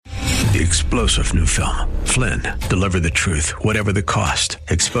The explosive new film, Flynn, deliver the truth, whatever the cost,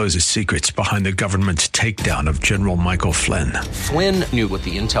 exposes secrets behind the government's takedown of General Michael Flynn. Flynn knew what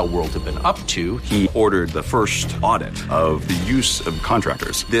the intel world had been up to. He ordered the first audit of the use of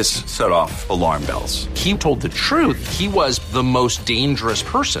contractors. This set off alarm bells. He told the truth. He was the most dangerous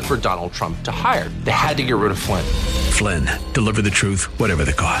person for Donald Trump to hire. They had to get rid of Flynn. Flynn, deliver the truth, whatever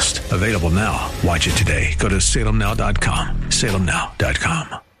the cost. Available now. Watch it today. Go to salemnow.com.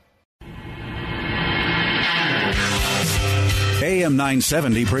 salemnow.com. AM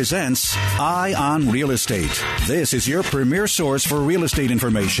 970 presents Eye on Real Estate. This is your premier source for real estate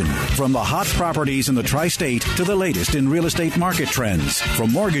information. From the hot properties in the tri-state to the latest in real estate market trends.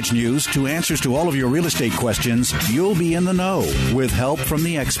 From mortgage news to answers to all of your real estate questions, you'll be in the know with help from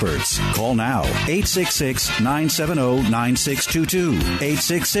the experts. Call now, 866-970-9622.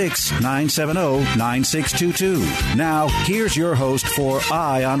 866-970-9622. Now, here's your host for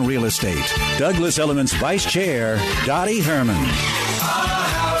Eye on Real Estate, Douglas Elliman's Vice Chair, Dottie Herman.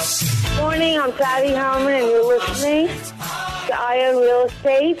 Morning, I'm Dottie Herman, and you're listening to Eye on Real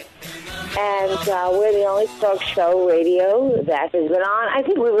Estate. And we're the only talk show radio that has been on. I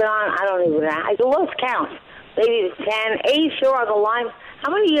think we've been on, I don't even know. I lost count. Maybe 10. Ace, you're on the line.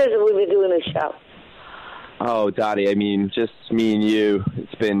 How many years have we been doing this show? Oh, Dottie, I mean, just me and you.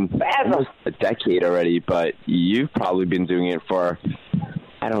 It's been almost a decade already, but you've probably been doing it for,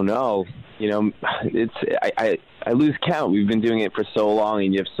 I don't know. You know, I lose count. We've been doing it for so long,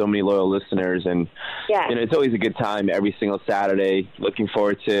 and you have so many loyal listeners. And, you know, it's always a good time every single Saturday. Looking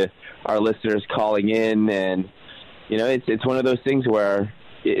forward to our listeners calling in. And, you know, it's one of those things where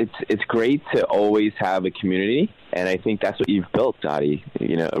it's great to always have a community. And I think that's what you've built, Dottie.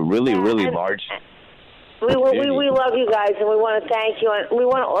 You know, a really large we love you guys, and we want to thank you. And we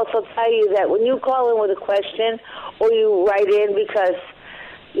want to also tell you that when you call in with a question or you write in, because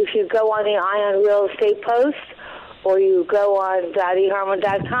if you go on the Eye on Real Estate post, or you go on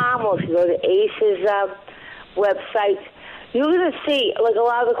DottieHerman.com, or if you go to Ace's website, you're going to see, like, a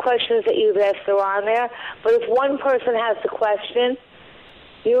lot of the questions that you've asked are on there. But if one person has the question,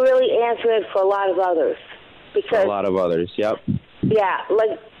 you really answer it for a lot of others. Because, a lot of others, yep. Yeah,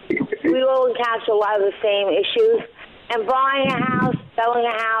 like, we all encounter a lot of the same issues. And buying a house, selling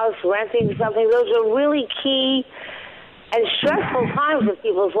a house, renting something, those are really key and stressful times in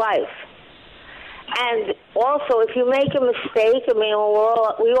people's life. And also, if you make a mistake, I mean,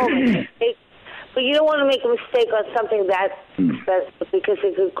 we all make mistakes, but you don't want to make a mistake on something that's because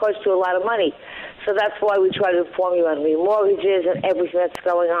it could cost you a lot of money. So that's why we try to inform you on remortgages and everything that's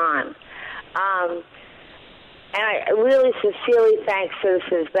going on. And I really sincerely thank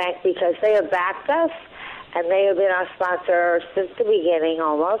Citizens Bank, because they have backed us, and they have been our sponsor since the beginning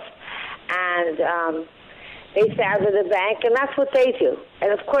almost. And they founded the bank, and that's what they do.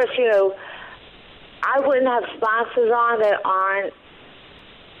 And, of course, you know, I wouldn't have sponsors on that aren't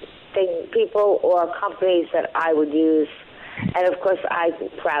people or companies that I would use. And, of course, I'm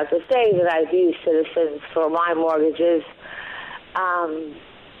proud to say that I've used Citizens for my mortgages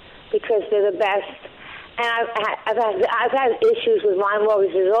because they're the best. And I've had issues with my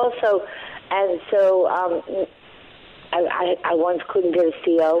mortgages also, and so I once couldn't get a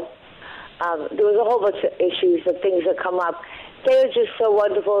CO. There was a whole bunch of issues and things that come up. They're just so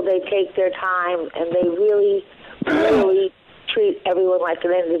wonderful. They take their time, and they really treat everyone like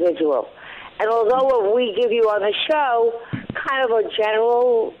an individual. And although what we give you on the show, kind of a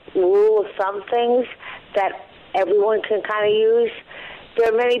general rule of some things that everyone can kind of use, there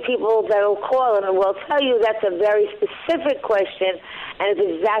are many people that will call and will tell you that's a very specific question, and if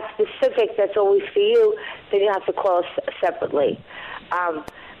it's that specific, that's always for you, then you have to call us separately.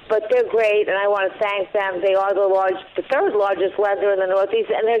 But they're great, and I want to thank them. They are the third largest lender in the Northeast,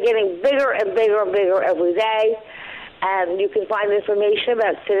 and they're getting bigger and bigger and bigger every day. And you can find information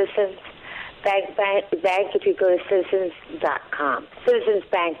about Citizens Bank if you go to citizens.com,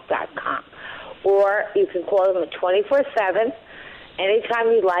 citizensbank.com. Or you can call them at 24/7,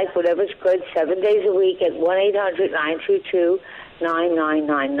 anytime you like, whatever's good, 7 days a week at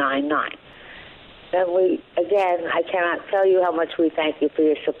 1-800-922-99999. And I cannot tell you how much we thank you for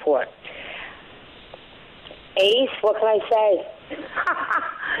your support. Ace, what can I say?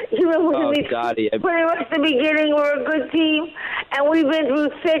 You remember Dottie, pretty much the beginning, we're a good team, and we've been through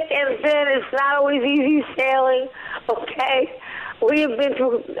thick and thin. It's not always easy sailing, okay? We have been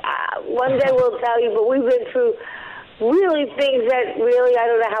through, one day we'll tell you, but we've been through really things that really, I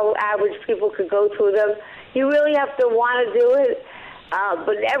don't know how average people could go through them. You really have to want to do it.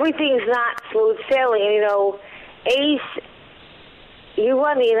 But everything's not smooth sailing. You know, Ace, you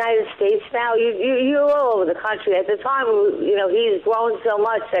run the United States now. You're all over the country. At the time, you know, he's grown so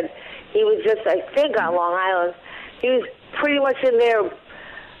much that He was just, I think, on Long Island. He was pretty much in there.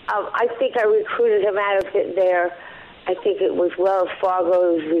 I think I recruited him out of there. I think it was Wells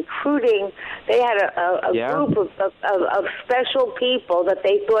Fargo's recruiting. They had a group of special people that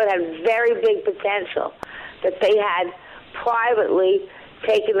they thought had very big potential, that they had privately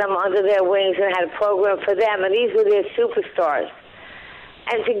taken them under their wings and had a program for them, and these were their superstars.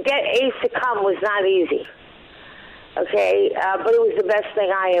 And to get Ace to come was not easy, okay? But it was the best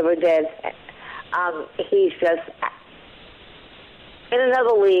thing I ever did. He's just in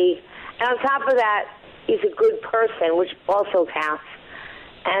another league. And on top of that, he's a good person, which also counts.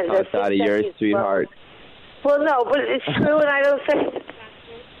 And Dottie, you're a sweetheart. Well, no, but it's true, and I don't say...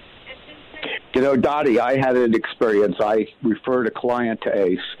 You know, Dottie, I had an experience. I referred a client to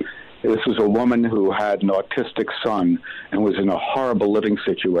Ace. This was a woman who had an autistic son and was in a horrible living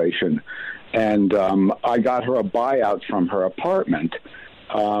situation. And I got her a buyout from her apartment,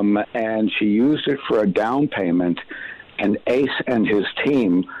 and she used it for a down payment. And Ace and his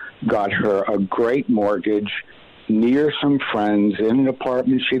team got her a great mortgage near some friends in an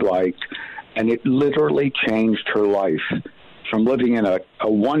apartment she liked, and it literally changed her life. From living in a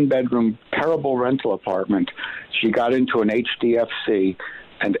one-bedroom, terrible rental apartment, she got into an HDFC,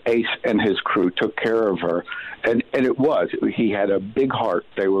 and Ace and his crew took care of her. And he had a big heart.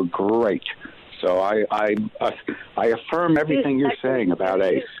 They were great. So I affirm everything you're saying about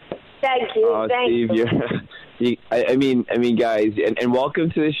Ace. Thank you. Steve, I mean, guys, and welcome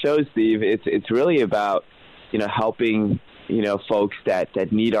to the show, Steve. It's really about, helping, folks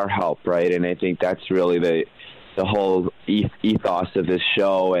that need our help, right? And I think that's really the whole ethos of this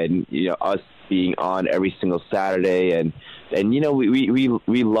show, and us being on every single Saturday, and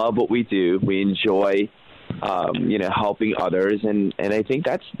we love what we do. We enjoy helping others, and I think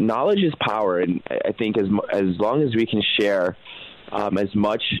that's knowledge is power. And I think as long as we can share as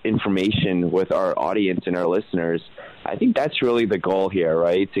much information with our audience and our listeners, I think that's really the goal here,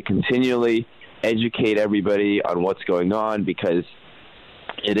 right? To continually educate everybody on what's going on, because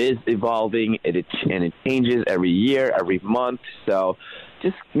it is evolving, and it changes every year, every month. So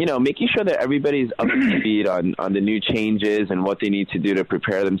just, making sure that everybody's up to speed on the new changes and what they need to do to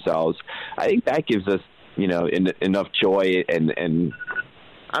prepare themselves. I think that gives us, enough joy, and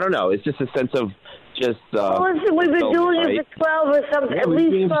I don't know, it's just a sense of just... listen, we've been doing it for 12 or something, at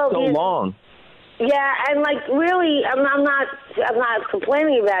least 12 years. So long. Yeah, and really, I'm not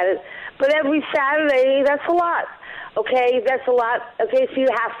complaining about it, but every Saturday, that's a lot. Okay, that's a lot. Okay, so you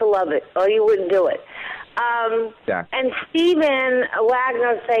have to love it, or you wouldn't do it. And Stephen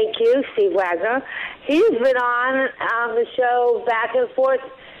Wagner, thank you, Steve Wagner. He's been on the show back and forth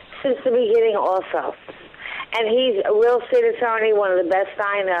since the beginning also. And he's a real estate attorney, one of the best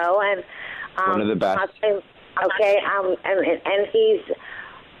I know. And one of the best. Okay, and he's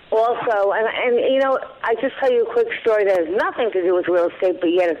also, and I just tell you a quick story that has nothing to do with real estate,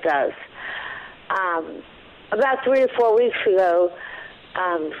 but yet it does. About 3 or 4 weeks ago,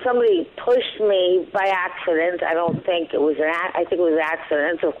 somebody pushed me by accident. I think it was an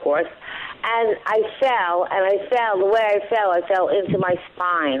accident, of course. And I fell. The way I fell into my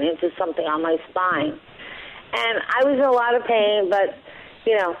spine, into something on my spine. And I was in a lot of pain, but,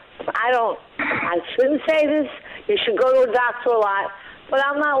 I shouldn't say this. You should go to a doctor a lot. But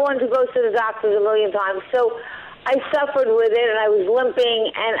I'm not one to go to the doctors a million times. So I suffered with it, and I was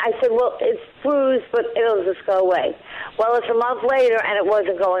limping, and I said, well, it's bruised, but it'll just go away. Well, it's a month later, and it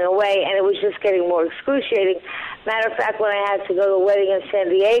wasn't going away, and it was just getting more excruciating. Matter of fact, when I had to go to a wedding in San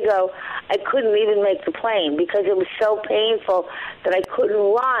Diego, I couldn't even make the plane because it was so painful that I couldn't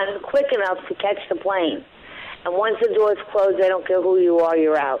run quick enough to catch the plane. And once the doors close, they don't care who you are,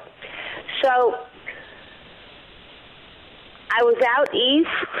 you're out. So I was out east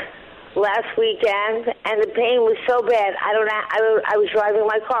last weekend, and the pain was so bad. I was driving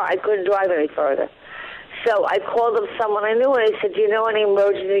my car. I couldn't drive any further. So I called up someone I knew, and I said, do you know any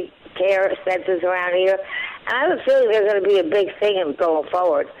emergency care centers around here? And I have a feeling there's going to be a big thing going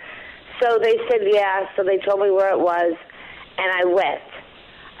forward. So they said, yeah. So they told me where it was, and I went.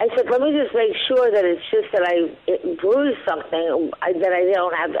 I said, let me just make sure that it's just that it bruised something, that I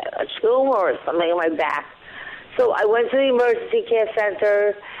don't have a tumor or something in my back. So I went to the emergency care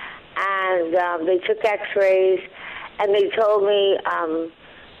center, and they took x-rays, and they told me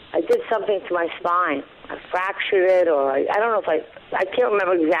I did something to my spine. I fractured it, or I don't know if I can't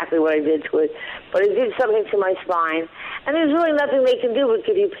remember exactly what I did to it, but I did something to my spine. And there's really nothing they can do but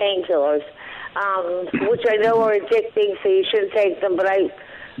give you painkillers, which I know are addicting, so you shouldn't take them, but I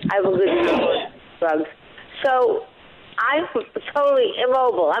have a good drugs. So I'm totally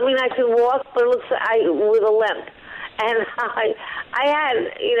immobile. I mean, I can walk, but it looks with a limp. And I had,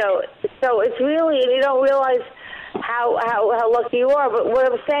 so it's really, and you don't realize how lucky you are. But what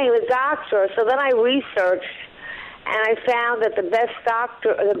I'm saying, the doctor, so then I researched, and I found that the best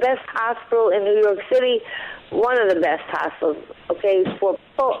hospital in New York City, one of the best hospitals, okay, I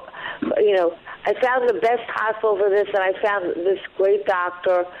found the best hospital for this, and I found this great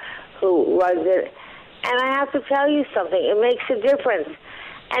doctor who runs it. And I have to tell you something, it makes a difference.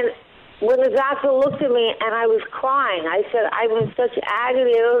 And when the doctor looked at me and I was crying, I said, I'm in such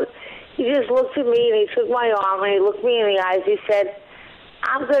agony. He just looked at me and he took my arm and he looked me in the eyes. He said,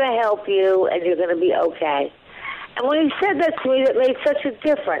 I'm going to help you and you're going to be okay. And when he said that to me, that made such a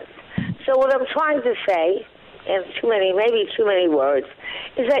difference. So what I'm trying to say, in maybe too many words,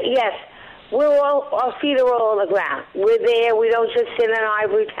 is that yes, our feet are all on the ground. We're there. We don't just sit in an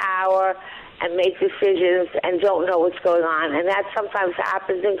ivory tower and make decisions and don't know what's going on. And that sometimes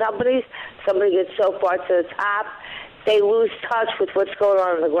happens in companies. Somebody gets so far to the top, they lose touch with what's going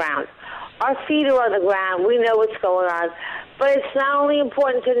on the ground. Our feet are on the ground. We know what's going on. But it's not only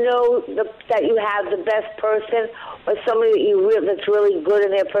important to know that you have the best person or somebody that's really good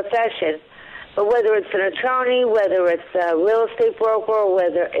in their profession, but whether it's an attorney, whether it's a real estate broker,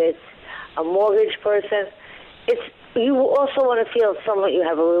 whether it's a mortgage person, you also want to feel someone you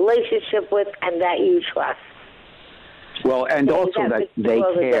have a relationship with and that you trust. Well, and also that they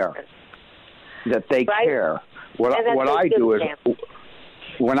care. That they care. What I do is,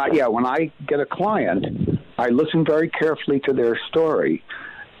 when I get a client, I listen very carefully to their story,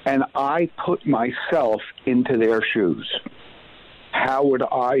 and I put myself into their shoes. How would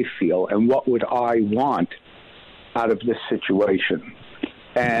I feel, and what would I want out of this situation?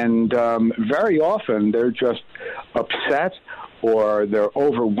 And very often they're just upset or they're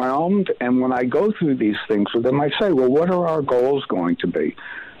overwhelmed. And when I go through these things with them, I say, well, what are our goals going to be?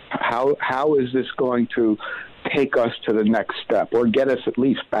 How is this going to take us to the next step or get us at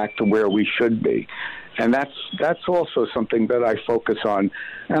least back to where we should be? And that's also something that I focus on,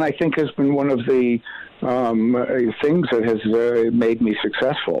 and I think has been one of the things that has made me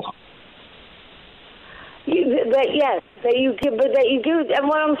successful. That you do. And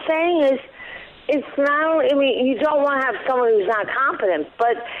what I'm saying is, it's not only, you don't want to have somebody who's not competent,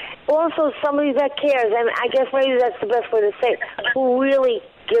 but also somebody that cares. And I guess maybe that's the best way to say it, who really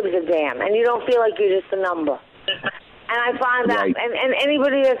gives a damn, and you don't feel like you're just a number. And I find that, and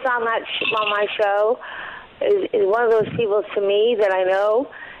anybody that's on my show is one of those people to me that I know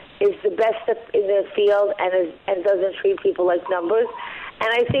is the best in their field and doesn't treat people like numbers. And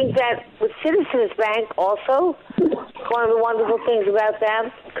I think that with Citizens Bank also, one of the wonderful things about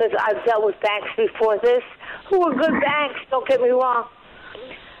them, because I've dealt with banks before this, who were good banks, don't get me wrong,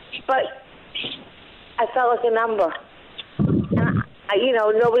 but I felt like a number. And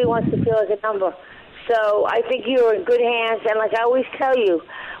nobody wants to feel like a number. So I think you're in good hands, and like I always tell you,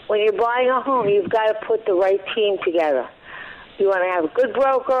 when you're buying a home, you've got to put the right team together. You want to have a good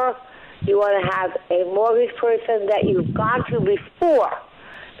broker. You want to have a mortgage person that you've gone to before,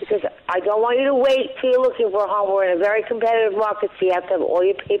 because I don't want you to wait till you're looking for a home. We're in a very competitive market, so you have to have all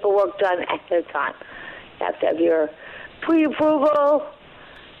your paperwork done ahead of time. You have to have your pre-approval,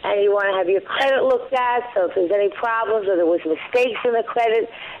 and you want to have your credit looked at, so if there's any problems or there was mistakes in the credit,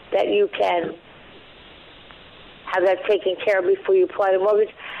 that you can have that taken care of before you apply the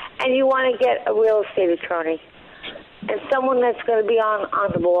mortgage. And you want to get a real estate attorney and someone that's going to be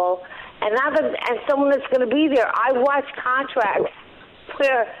on the ball, and someone that's going to be there. I watch contracts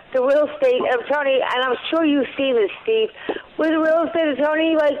where the real estate attorney, and I'm sure you've seen this, Steve, where the real estate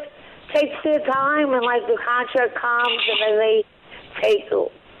attorney takes their time, and the contract comes, and then they take a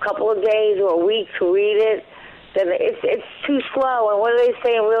couple of days or a week to read it. Then it's too slow. And what do they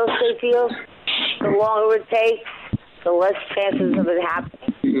say in real estate deals? The longer it takes, the less chances of it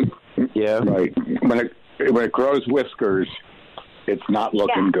happening. Yeah, right. When it grows whiskers, it's not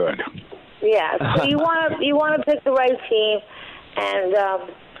looking good. Yeah, so you want to pick the right team, and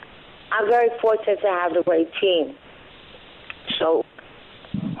I'm very fortunate to have the right team. So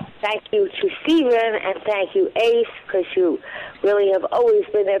thank you to Stephen, and thank you, Ace, because you really have always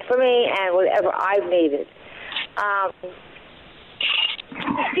been there for me and whatever I've needed.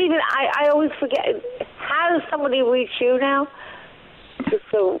 Stephen, I always forget. How does somebody reach you now?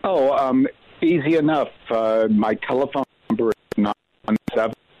 Easy enough. My telephone number is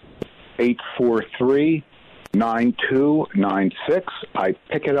 917-843-9296. I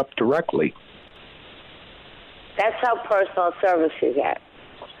pick it up directly. That's how personal service you get.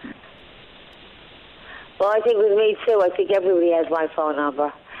 Well, I think with me, too. I think everybody has my phone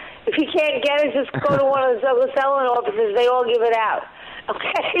number. If you can't get it, just go to one of the Douglas Elliman offices. They all give it out.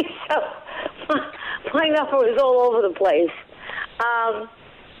 Okay? So My number is all over the place.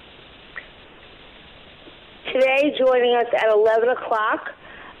 Today, joining us at 11 o'clock,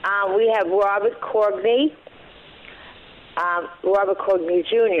 we have Robert Courtney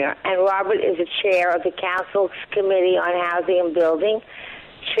Jr., and Robert is the chair of the Council's Committee on Housing and Building,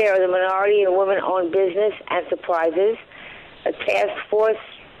 chair of the Minority and Women-Owned Business Enterprises, a task force,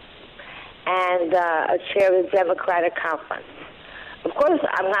 and a chair of the Democratic Conference. Of course,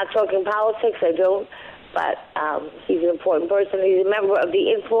 I'm not talking politics, I don't, but he's an important person. He's a member of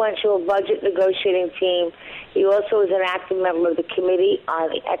the influential budget negotiating team. He also is an active member of the Committee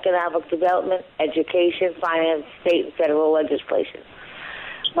on Economic Development, Education, Finance, State and Federal Legislation.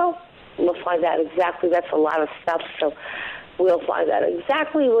 Well, we'll find out exactly. That's a lot of stuff, so we'll find out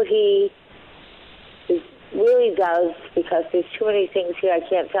exactly what he really does, because there's too many things here. I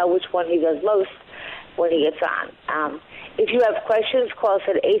can't tell which one he does most when he gets on. If you have questions, call us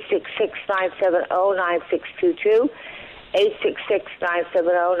at 866-970-9622,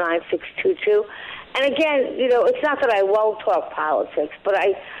 866-970-9622. And again, it's not that I won't talk politics, but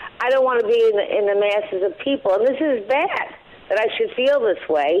I don't want to be in the masses of people. And this is bad that I should feel this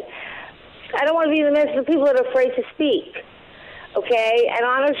way. I don't want to be in the masses of people that are afraid to speak. Okay? And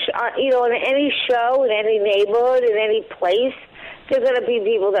in any show, in any neighborhood, in any place, there's going to be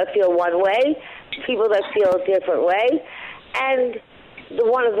people that feel one way, people that feel a different way. And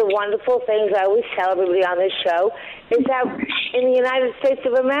one of the wonderful things I always tell everybody on this show is that in the United States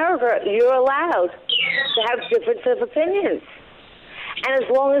of America, you're allowed to have difference of opinions. And as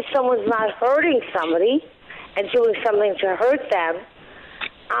long as someone's not hurting somebody and doing something to hurt them,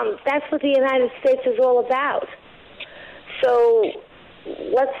 that's what the United States is all about. So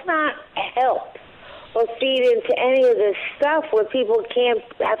let's not help or feed into any of this stuff where people can't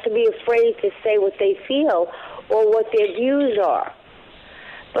have to be afraid to say what they feel or what their views are.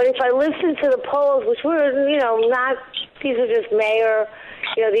 But if I listen to the polls, which were, not, these are just mayor,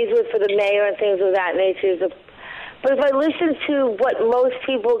 these were for the mayor and things of that nature. But if I listen to what most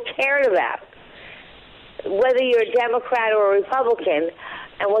people cared about, whether you're a Democrat or a Republican,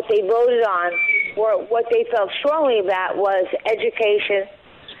 and what they voted on, or what they felt strongly about was education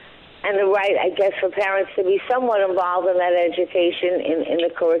and the right, I guess, for parents to be somewhat involved in that education in the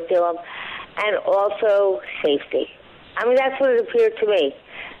curriculum, and also safety. I mean, that's what it appeared to me,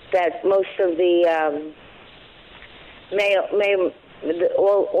 that most of the the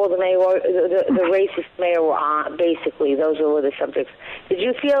racist mayor were on, basically, those were the subjects. Did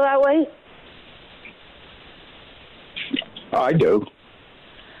you feel that way? I do.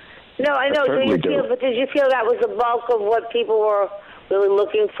 No, I know. Did you feel that was the bulk of what people were really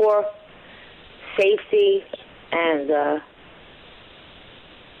looking for? Safety and...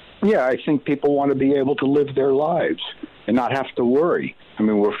 Yeah, I think people want to be able to live their lives and not have to worry. I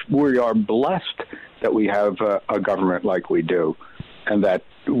mean, we are blessed that we have a government like we do, and that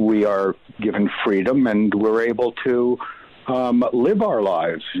we are given freedom and we're able to live our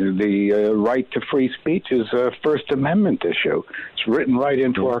lives. The right to free speech is a First Amendment issue. It's written right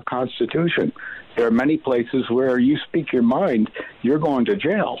into our Constitution. There are many places where you speak your mind, you're going to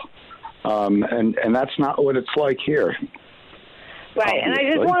jail. And that's not what it's like here. Right, and I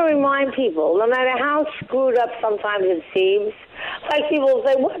just want to remind people, no matter how screwed up sometimes it seems, like people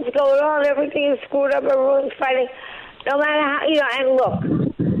say, what's going on? Everything is screwed up, everyone's fighting. No matter how, and look,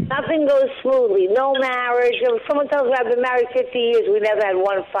 nothing goes smoothly. No marriage. If someone tells me I've been married 50 years, we never had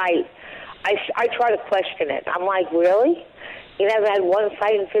one fight, I try to question it. I'm like, really? You never had one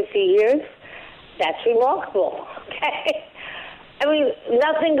fight in 50 years? That's remarkable, okay? I mean,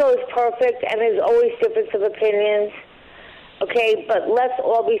 nothing goes perfect, and there's always difference of opinions. Okay, but let's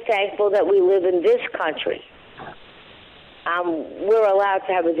all be thankful that we live in this country. We're allowed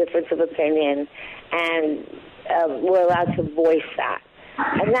to have a difference of opinion, and we're allowed to voice that.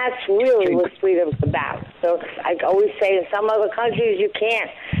 And that's really what freedom's about. So I always say in some other countries you can't.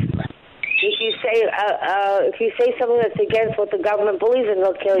 If you say something that's against what the government believes in,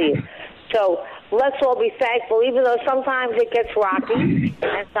 they'll kill you. So let's all be thankful, even though sometimes it gets rocky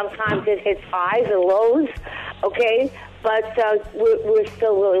and sometimes it hits highs and lows, okay? But we're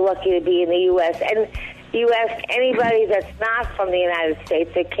still really lucky to be in the U.S. And you ask anybody that's not from the United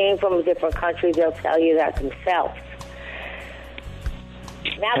States, that came from a different country, they'll tell you that themselves.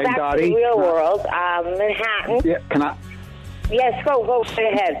 Now back Dottie, to the real world, Manhattan. Yeah, can I? Yes, go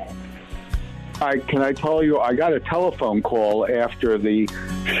right ahead. Can I tell you, I got a telephone call after the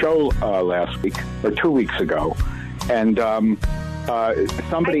show last week, or 2 weeks ago, and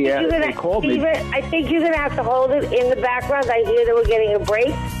somebody called me. I think you're going to have to hold it in the background. I hear that we're getting a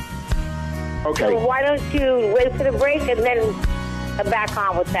break. Okay. So why don't you wait for the break and then back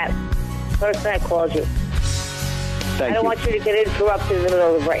on with that? person that called you. Thank I don't you. want you to get interrupted in the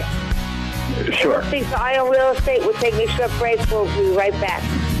middle of the break. Sure. Listening to Eye on Real Estate. We're taking a short break. We'll be right back.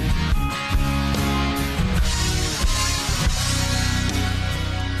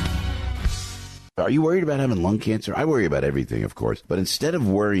 Are you worried about having lung cancer? I worry about everything, of course. But instead of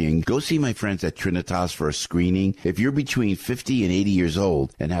worrying, go see my friends at Trinitas for a screening. If you're between 50 and 80 years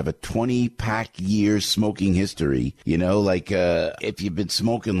old and have a 20-pack years smoking history, if you've been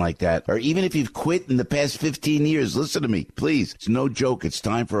smoking like that, or even if you've quit in the past 15 years, listen to me, please. It's no joke. It's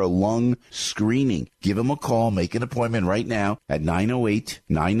time for a lung screening. Give them a call. Make an appointment right now at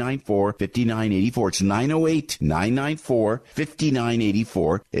 908-994-5984. It's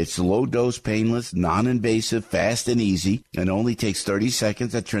 908-994-5984. It's low-dose, painless, non-invasive, fast and easy, and only takes 30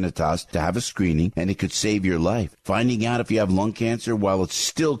 seconds at Trinitas to have a screening, and it could save your life. Finding out if you have lung cancer while it's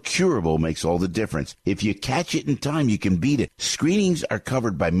still curable makes all the difference. If you catch it in time, you can beat it. Screenings are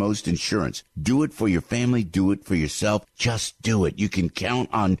covered by most insurance. Do it for your family. Do it for yourself. Just do it. You can count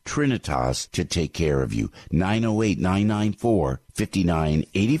on Trinitas to take care of you.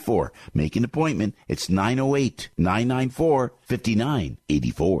 908-994-5984. Make an appointment. It's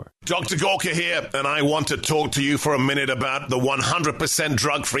 908-994-5984. Dr. Gorka here, and I want to talk to you for a minute about the 100%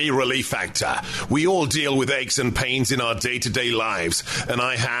 drug-free Relief Factor. We all deal with aches and pains in our day-to-day lives, and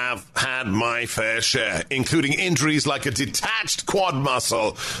I have had my fair share, including injuries like a detached quad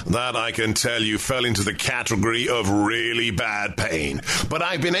muscle that I can tell you fell into the category of really bad pain. But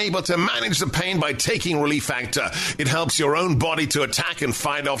I've been able to manage the pain by taking Relief Factor. It helps your own body to attack and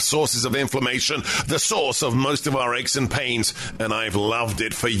fight off sources of inflammation, the source of most of our aches and pains, and I've loved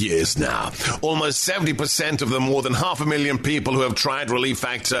it for years now. Almost 70% of the more than 500,000 people who have tried Relief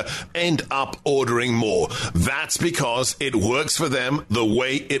Factor end up ordering more. That's because it works for them the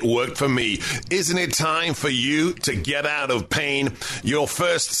way it worked for me. Isn't it time for you to get out of pain? Your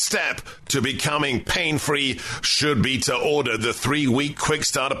first step to becoming pain-free should be to order the 3-week quick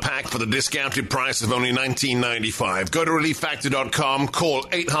starter pack for the discounted price of only $19.95. Go to ReliefFactor.com, call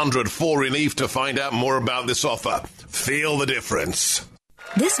 800-4RELIEF to find out more about this offer. Feel the difference.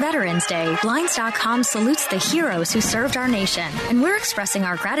 This Veterans Day, Blinds.com salutes the heroes who served our nation, and we're expressing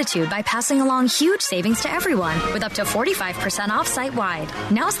our gratitude by passing along huge savings to everyone with up to 45% off site-wide.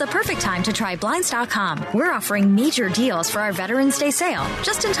 Now's the perfect time to try Blinds.com. We're offering major deals for our Veterans Day sale,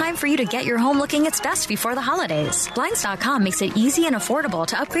 just in time for you to get your home looking its best before the holidays. Blinds.com makes it easy and affordable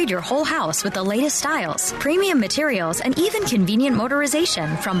to upgrade your whole house with the latest styles, premium materials, and even convenient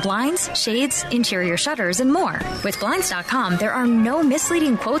motorization from blinds, shades, interior shutters, and more. With Blinds.com, there are no misleading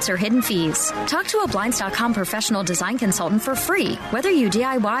quotes or hidden fees. Talk to a Blinds.com professional design consultant for free. Whether you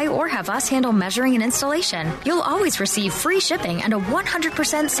DIY or have us handle measuring and installation, you'll always receive free shipping and a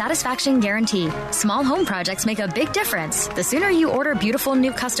 100% satisfaction guarantee. Small home projects make a big difference. The sooner you order beautiful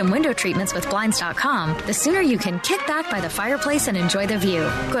new custom window treatments with Blinds.com, the sooner you can kick back by the fireplace and enjoy the view.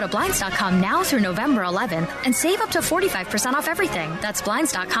 Go to Blinds.com now through November 11th and save up to 45% off everything. That's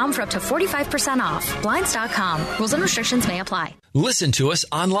Blinds.com for up to 45% off. Blinds.com. Rules and restrictions may apply. Listen to us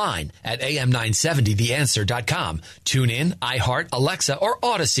online at am970theanswer.com. Tune in, iHeart, Alexa, or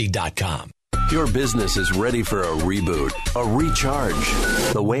Odyssey.com. Your business is ready for a reboot, a recharge.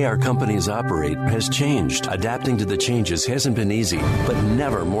 The way our companies operate has changed. Adapting to the changes hasn't been easy, but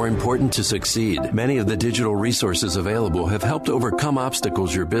never more important to succeed. Many of the digital resources available have helped overcome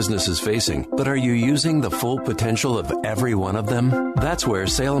obstacles your business is facing, but are you using the full potential of every one of them? That's where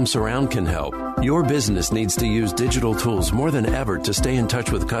Salem Surround can help. Your business needs to use digital tools more than ever to stay in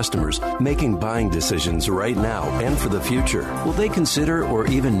touch with customers, making buying decisions right now and for the future. Will they consider or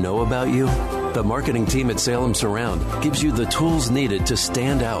even know about you? The marketing team at Salem Surround gives you the tools needed to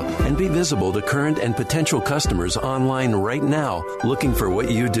stand out and be visible to current and potential customers online right now looking for what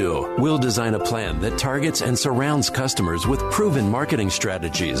you do. We'll design a plan that targets and surrounds customers with proven marketing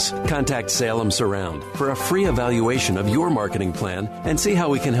strategies. Contact Salem Surround for a free evaluation of your marketing plan and see how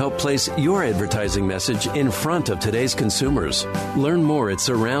we can help place your advertising message in front of today's consumers. Learn more at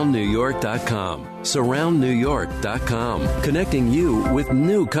surroundnewyork.com. surroundnewyork.com, connecting you with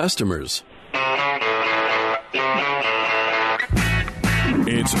new customers.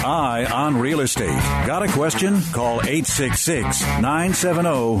 It's Eye on Real Estate. Got a question? Call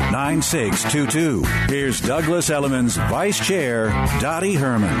 866-970-9622. Here's Douglas Elliman's Vice Chair, Dottie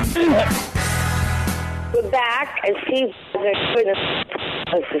Herman. We're back, and Steve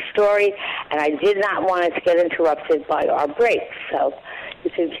was the story, and I did not want it to get interrupted by our break. So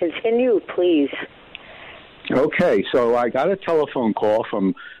you can continue, please. Okay, so I got a telephone call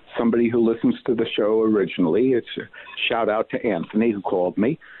from somebody who listens to the show originally. It's a shout out to Anthony who called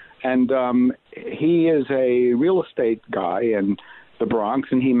me. And he is a real estate guy and the Bronx,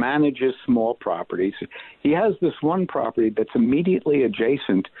 and he manages small properties. He has this one property that's immediately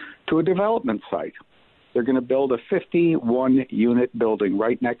adjacent to a development site. They're going to build a 51-unit building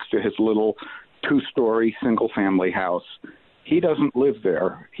right next to his little 2-story single-family house. He doesn't live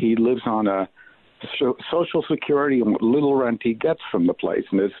there. He lives on a Social Security and what little rent he gets from the place.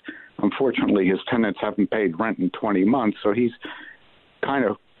 And unfortunately, his tenants haven't paid rent in 20 months, so he's kind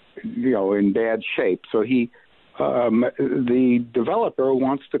of, in bad shape. So the developer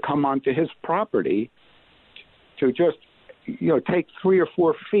wants to come onto his property to just, take 3 or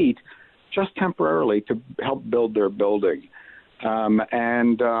 4 feet just temporarily to help build their building.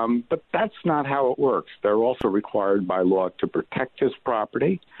 But that's not how it works. They're also required by law to protect his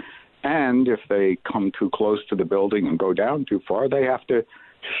property. And if they come too close to the building and go down too far, they have to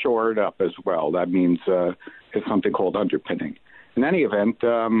shore it up as well. That means it's something called underpinning. In any event,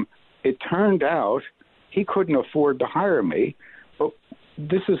 it turned out he couldn't afford to hire me. But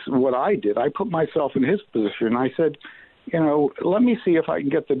this is what I did. I put myself in his position. I said, let me see if I can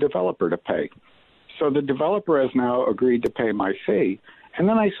get the developer to pay. So the developer has now agreed to pay my fee. And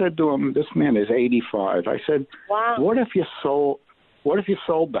then I said to him, this man is 85. I said, wow. What if you sold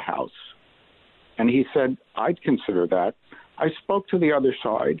the house? And he said, I'd consider that. I spoke to the other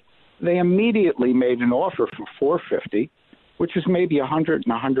side. They immediately made an offer for $450, which is maybe $100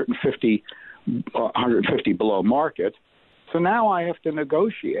 and $150 below market. So now I have to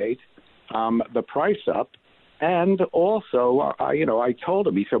negotiate the price up. And also, I told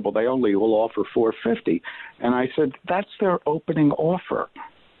him, he said, well, they only will offer $450. And I said, that's their opening offer.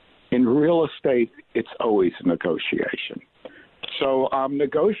 In real estate, it's always a negotiation. So I'm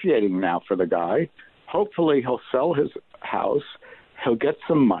negotiating now for the guy. Hopefully he'll sell his house. He'll get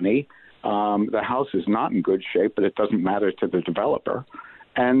some money. The house is not in good shape, but it doesn't matter to the developer.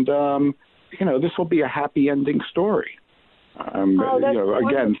 And, this will be a happy ending story. That's a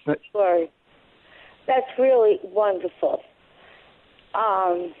wonderful story. That's really wonderful.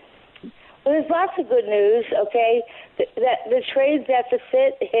 There's lots of good news, okay? The trade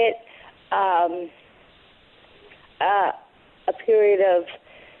deficit hit a period of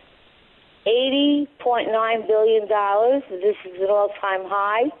 $80.9 billion. This is an all-time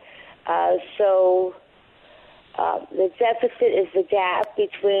high. The deficit is the gap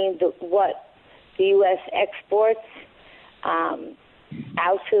between what the U.S. exports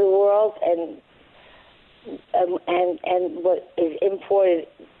out to the world and what is imported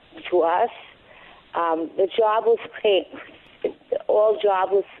to us. The jobless claims, all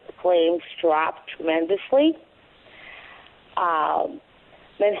jobless claims dropped tremendously.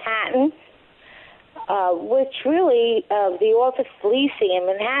 Manhattan, which really, the office leasing in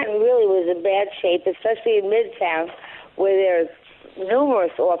Manhattan really was in bad shape, especially in Midtown, where there's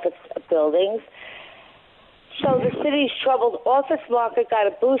numerous office buildings. So the city's troubled office market got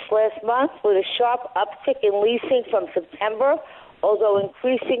a boost last month with a sharp uptick in leasing from September, although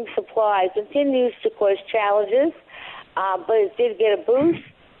increasing supply continues to cause challenges, but it did get a boost.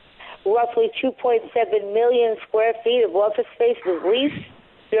 Roughly 2.7 million square feet of office space was leased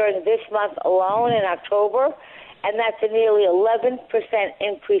during this month alone in October, and that's a nearly 11%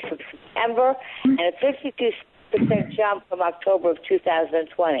 increase from September and a 52% jump from October of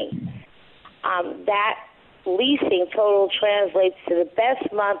 2020. That leasing total translates to the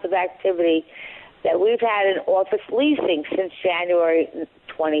best month of activity that we've had in office leasing since January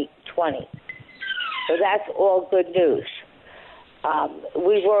 2020. So that's all good news.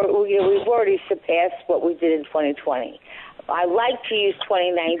 We've already surpassed what we did in 2020. I like to use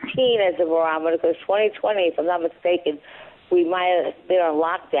 2019 as a barometer because 2020, if I'm not mistaken, we might have been on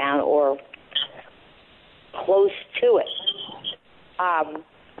lockdown or close to it.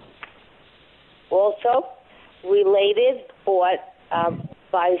 Also, Related bought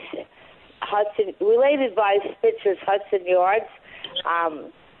by Spitzer's Hudson Yards.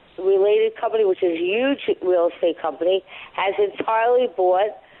 Related company, which is a huge real estate company, has entirely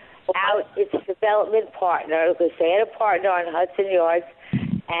bought out its development partner because they had a partner on Hudson Yards,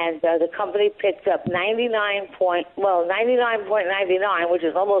 and the company picked up 99.99, which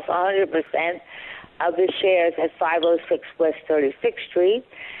is almost 100% of the shares at 506 West 36th Street.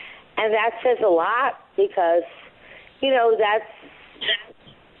 And that says a lot because, that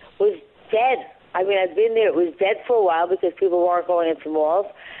was dead. I mean, I've been there. It was dead for a while because people weren't going into malls.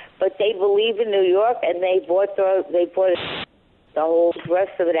 But they believe in New York, and they bought the whole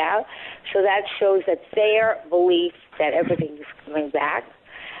rest of it out. So that shows that their belief that everything is coming back.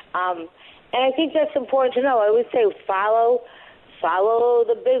 And I think that's important to know. I would say follow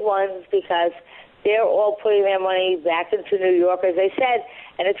the big ones because they're all putting their money back into New York, as I said.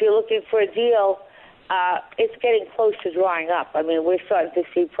 And if you're looking for a deal, it's getting close to drying up. I mean, we're starting to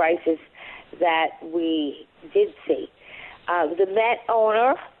see prices that we did see. The Met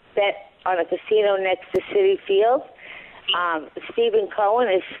owner bet on a casino next to Citi Field. Stephen Cohen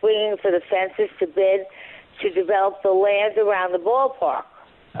is swinging for the fences to bid to develop the land around the ballpark,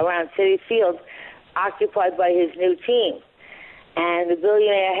 around Citi Field, occupied by his new team. And the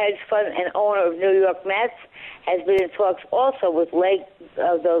billionaire hedge fund and owner of New York Mets has been in talks also with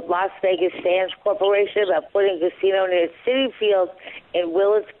the Las Vegas Sands Corporation about putting a casino near Citi Field in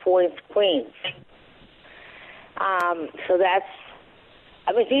Willets Point, Queens. So that's,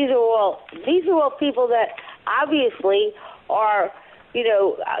 I mean, these are all people that obviously are, you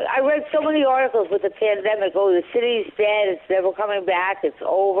know, I read so many articles with the pandemic, the city's dead, it's never coming back, it's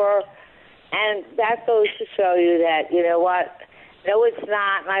over. And that goes to show you that, you know what, no, it's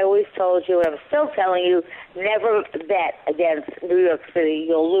not, and I always told you, and I'm still telling you, never bet against New York City.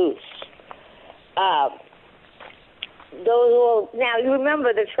 You'll lose. Now, you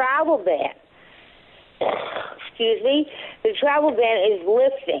remember the travel ban. Excuse me? The travel ban is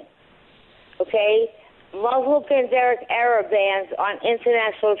lifting, okay? Multiple pandemic-era bans on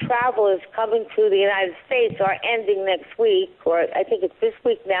international travelers coming to the United States are ending next week, or I think it's this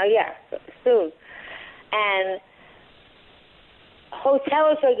week now, soon. And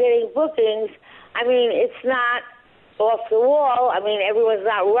hotels are getting bookings. I mean, it's not off the wall. I mean, everyone's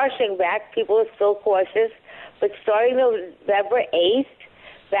not rushing back. People are still cautious. But starting November 8th,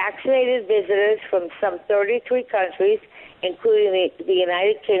 vaccinated visitors from some 33 countries, including the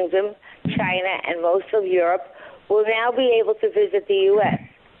United Kingdom, China, and most of Europe, will now be able to visit the U.S.,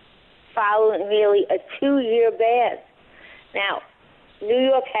 following nearly a 2-year ban. Now, New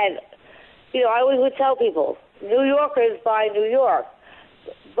York had, you know, I always would tell people, New Yorkers buy New York.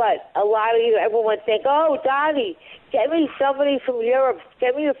 But a lot of you, everyone would think, oh, Dottie, get me somebody from Europe,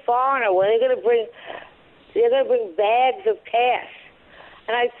 get me a foreigner. When they're going to bring bags of cash.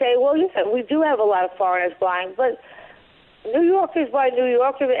 And I'd say, well, yeah, we do have a lot of foreigners buying, but New Yorkers buy New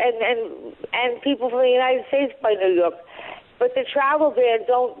Yorkers, and people from the United States buy New York. But the travel ban,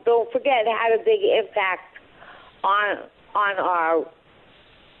 don't forget, had a big impact on our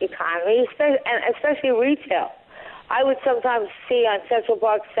economy, especially retail. I would sometimes see on Central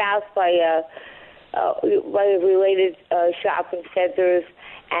Park South by related shopping centers,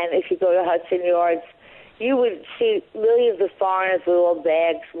 and if you go to Hudson Yards, you would see millions of foreigners with all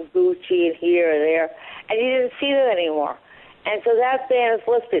bags from Gucci and here and there, and you didn't see them anymore. And so that ban is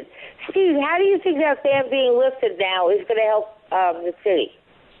lifted. Steve, how do you think that ban being lifted now is going to help the city?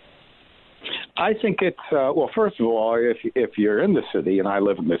 I think it's, well, first of all, if you're in the city, and I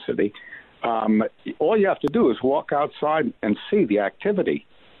live in the city, all you have to do is walk outside and see the activity.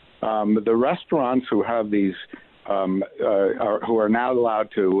 The restaurants who have these, who are now allowed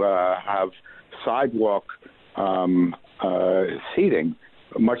to have sidewalk seating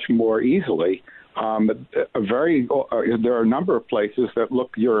much more easily, there are a number of places that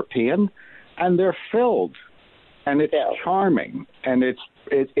look European, and they're filled, and it's charming, and it's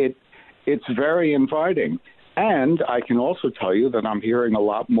very inviting. And I can also tell you that I'm hearing a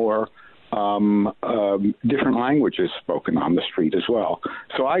lot more different languages spoken on the street as well.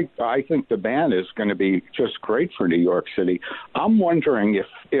 So I think the ban is going to be just great for New York City. I'm wondering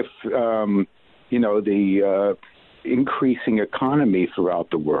if you know, the increasing economy throughout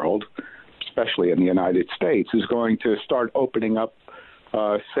the world, especially in the United States, is going to start opening up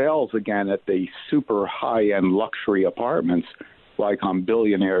sales again at the super high-end luxury apartments like on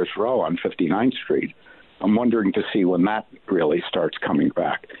Billionaires Row on 59th Street. I'm wondering to see when that really starts coming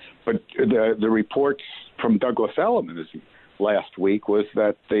back. But the reports from Douglas Elliman last week was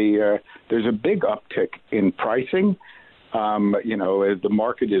that there's a big uptick in pricing. You know, the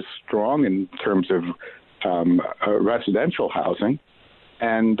market is strong in terms of residential housing,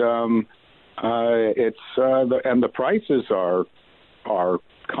 and the prices are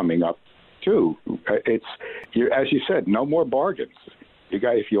coming up too. It's as you said, no more bargains.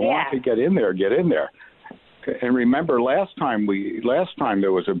 If you want to get in there, get in there. And remember, last time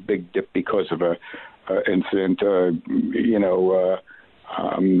there was a big dip because of a incident. You know,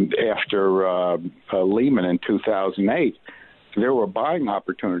 after Lehman in 2008, there were buying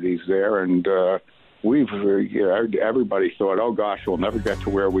opportunities there, and everybody thought, oh gosh, we'll never get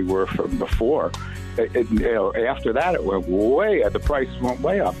to where we were from before. You know, after that, it went the price went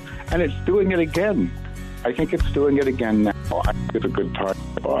way up, and it's doing it again. I think it's doing it again now. I think it's a good time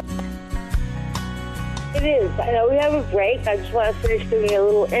to buy. It is. I know we have a break. I just want to finish giving you a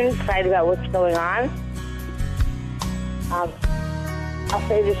little insight about what's going on. I'll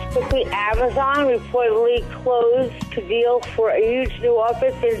say this quickly. Amazon reportedly closed to deal for a huge new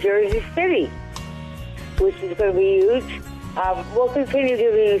office in Jersey City. which is going to be huge. We'll continue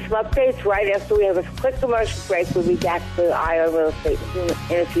giving you some updates right after we have a quick commercial break. We'll be back to Eye on Real Estate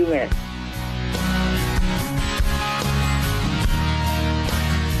in a few minutes.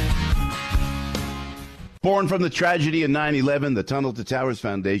 Born from the tragedy of 9/11, the Tunnel to Towers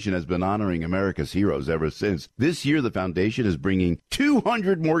Foundation has been honoring America's heroes ever since. This year, the foundation is bringing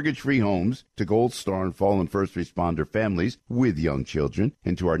 200 mortgage-free homes to Gold Star and fallen first responder families with young children,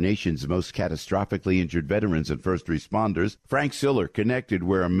 and to our nation's most catastrophically injured veterans and first responders. Frank Siller connected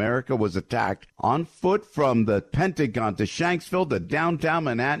where America was attacked on foot from the Pentagon to Shanksville to downtown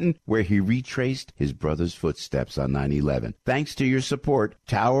Manhattan, where he retraced his brother's footsteps on 9/11. Thanks to your support,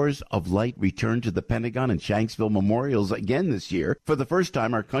 Towers of Light returned to the Pentagon and Shanksville memorials again this year. For the first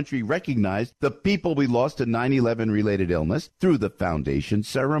time, our country recognized the people we lost to 9/11-related illness through the foundation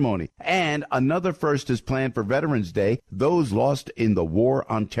ceremony. And another first is planned for Veterans Day. Those lost in the War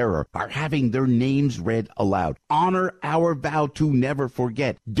on Terror are having their names read aloud. Honor our vow to never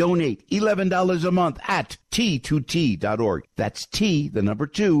forget. Donate $11 a month at T2T.org. That's T, the number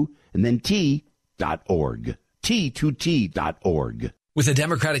 2, and then T.org. T2T.org. With a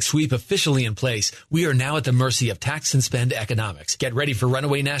Democratic sweep officially in place, we are now at the mercy of tax and spend economics. Get ready for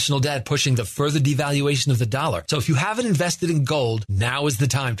runaway national debt pushing the further devaluation of the dollar. So if you haven't invested in gold, now is the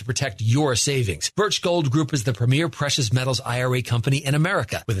time to protect your savings. Birch Gold Group is the premier precious metals IRA company in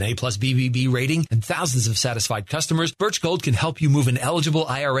America. With an A+ BBB rating and thousands of satisfied customers, Birch Gold can help you move an eligible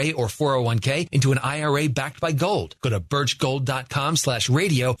IRA or 401k into an IRA backed by gold. Go to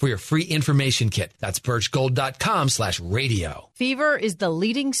birchgold.com/radio for your free information kit. That's birchgold.com/radio. Fever is the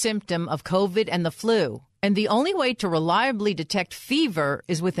leading symptom of COVID and the flu, and the only way to reliably detect fever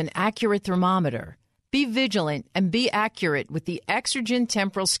is with an accurate thermometer. Be vigilant and be accurate with the Exergen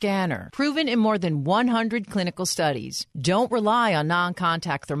Temporal Scanner, proven in more than 100 clinical studies. Don't rely on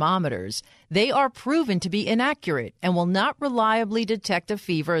non-contact thermometers. They are proven to be inaccurate and will not reliably detect a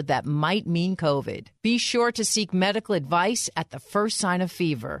fever that might mean COVID. Be sure to seek medical advice at the first sign of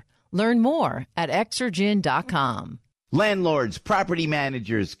fever. Learn more at Exergen.com. Landlords, property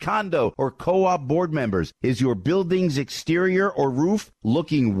managers, condo or co-op board members, is your building's exterior or roof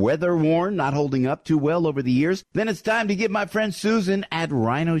looking weather-worn, not holding up too well over the years? Then it's time to give my friend Susan at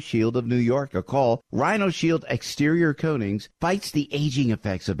Rhino Shield of New York a call. Rhino Shield Exterior Coatings fights the aging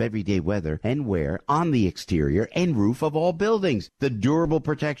effects of everyday weather and wear on the exterior and roof of all buildings. The durable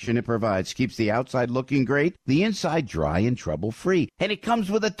protection it provides keeps the outside looking great, the inside dry and trouble-free. And it comes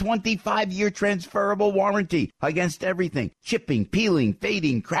with a 25-year transferable warranty against everything. Chipping, peeling,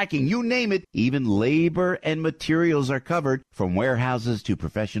 fading, cracking, you name it. Even labor and materials are covered. From warehouses to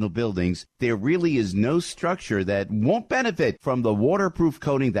professional buildings, there really is no structure that won't benefit from the waterproof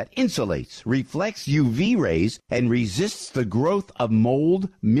coating that insulates, reflects UV rays, and resists the growth of mold,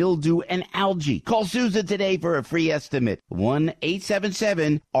 mildew, and algae. Call Susan today for a free estimate.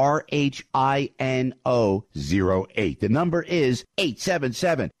 1-877-RHINO-08. The number is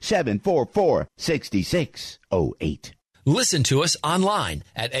 877-744-6608. Listen to us online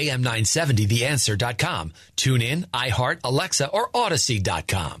at am970theanswer.com. Tune in, iHeart, Alexa, or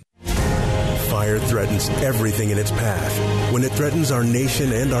Odyssey.com. Fire threatens everything in its path. When it threatens our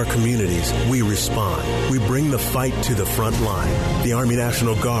nation and our communities, we respond. We bring the fight to the front line. The Army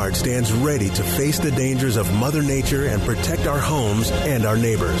National Guard stands ready to face the dangers of Mother Nature and protect our homes and our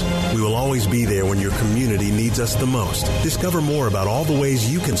neighbors. We will always be there when your community needs us the most. Discover more about all the ways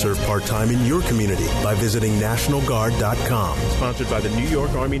you can serve part-time in your community by visiting NationalGuard.com. Sponsored by the New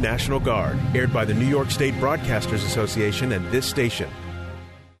York Army National Guard. Aired by the New York State Broadcasters Association and this station.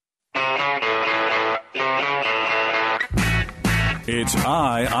 It's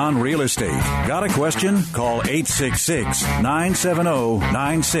Eye on Real Estate. Got a question? Call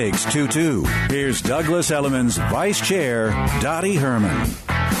 866-970-9622. Here's Douglas Elliman's Vice Chair, Dottie Herman.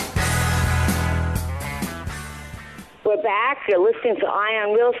 We're back. You're listening to Eye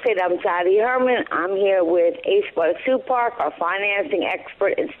on Real Estate. I'm Dottie Herman. I'm here with Ace Supark, our financing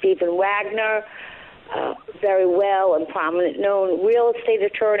expert, and Stephen Wagner, very well and prominent known real estate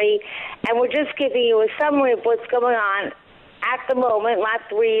attorney. And we're just giving you a summary of what's going on at the moment, not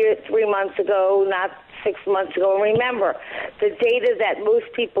 3 months ago, not 6 months ago. And remember, the data that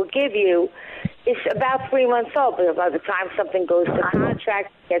most people give you is about 3 months old, because by the time something goes to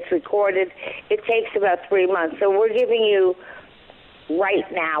contract, gets recorded, it takes about 3 months. So we're giving you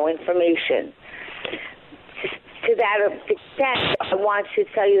right now information. To that extent, I want to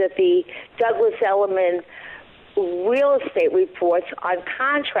tell you that the Douglas Elliman real estate reports on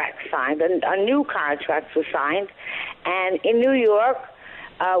contracts signed, and new contracts were signed. And in New York,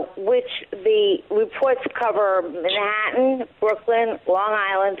 which the reports cover Manhattan, Brooklyn, Long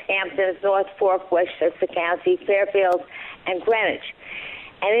Island, Hamptons, North Fork, Westchester County, Fairfield, and Greenwich.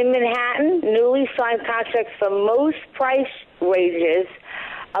 And in Manhattan, newly signed contracts for most price ranges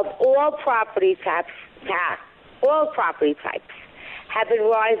of all property types have been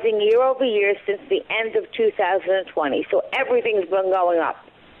rising year over year since the end of 2020. So everything's been going up,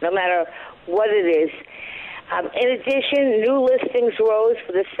 no matter what it is. In addition, new listings rose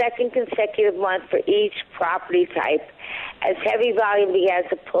for the second consecutive month for each property type as heavy volume began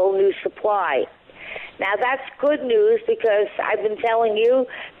to pull new supply. Now, that's good news because I've been telling you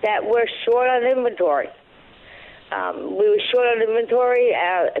that we're short on inventory. We were short on inventory.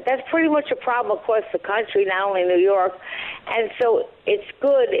 That's pretty much a problem across the country, not only New York. And so it's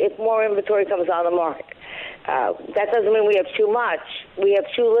good if more inventory comes on the market. That doesn't mean we have too much. We have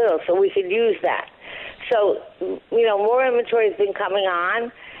too little, so we could use that. So, more inventory has been coming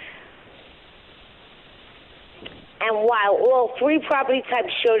on. And while all three property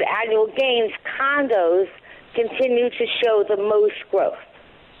types showed annual gains, condos continue to show the most growth.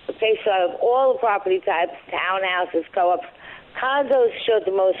 Okay, so out of all the property types, townhouses, co-ops, condos showed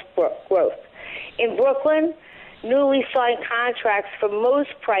the most growth. In Brooklyn, newly signed contracts for most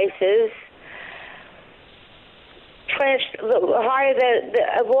prices higher than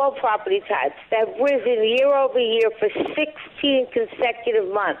of all property types that have risen year over year for 16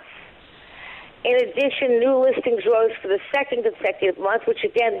 consecutive months. In addition, new listings rose for the second consecutive month, which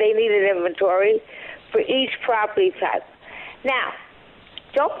again, they needed inventory for each property type. Now,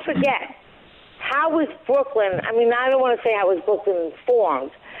 don't forget, how was Brooklyn, I don't want to say how was Brooklyn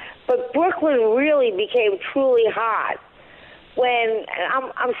formed, but Brooklyn really became truly hot when,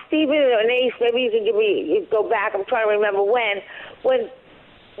 I'm Stephen and Ace, maybe you go back, I'm trying to remember when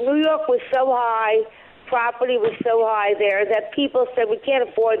New York was so high, property was so high there that people said, we can't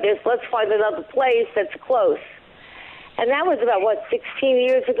afford this, let's find another place that's close. And that was about, 16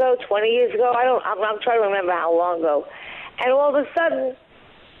 years ago, 20 years ago? I'm trying to remember how long ago. And all of a sudden,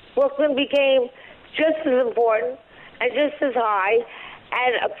 Brooklyn became just as important and just as high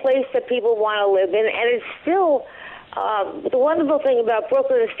and a place that people want to live in. And it's still, the wonderful thing about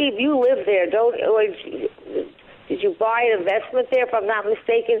Brooklyn, and Steve, you live there, did you buy an investment there, if I'm not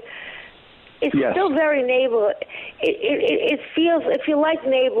mistaken? It's yes. Still very neighborhood. It feels, if you like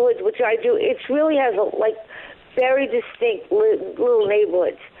neighborhoods, which I do, it really has very distinct little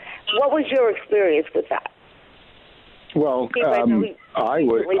neighborhoods. What was your experience with that? Well, I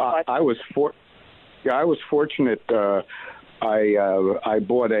was fortunate. I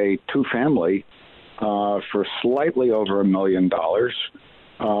bought a two-family for slightly over $1 million,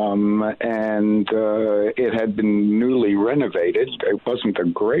 and it had been newly renovated. It wasn't a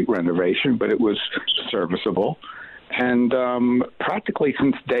great renovation, but it was serviceable. And practically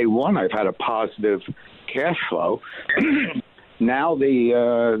since day one, I've had a positive cash flow. Now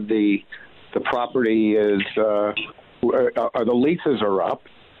the property is the leases are up,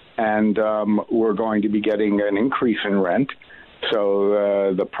 and we're going to be getting an increase in rent.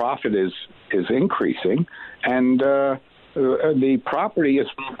 So the profit is increasing, and the property is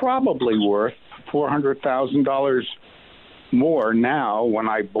probably worth $400,000 more now when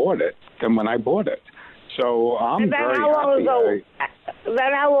I bought it than when I bought it. So I'm very happy.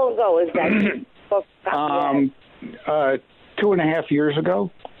 About how long ago is that? 2.5 years ago.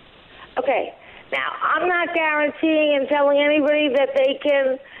 Okay. Now, I'm not guaranteeing and telling anybody that they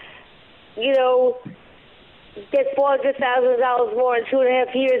can, get $400,000 more in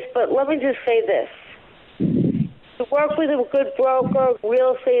 2.5 years, but let me just say this. To work with a good broker,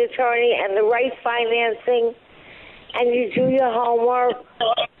 real estate attorney, and the right financing, and you do your homework,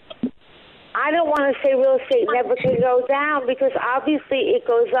 I don't want to say real estate never can go down, because obviously it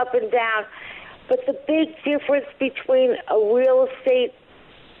goes up and down, but the big difference between a real estate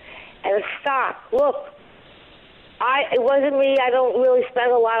and a stock, look, it wasn't me. I don't really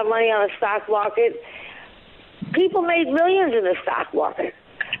spend a lot of money on the stock market. People made millions in the stock market,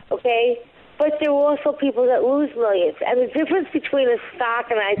 okay? But there were also people that lose millions. And the difference between a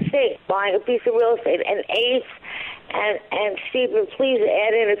stock and, I think, buying a piece of real estate, and Ace and Stephen, please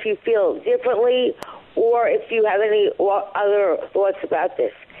add in if you feel differently or if you have any other thoughts about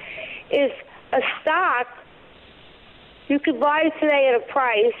this, is a stock, you could buy it today at a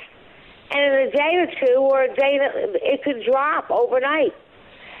price, and in a day or two or a day, it could drop overnight.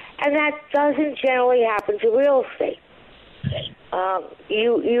 And that doesn't generally happen to real estate.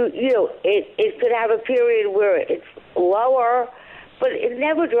 It could have a period where it's lower, but it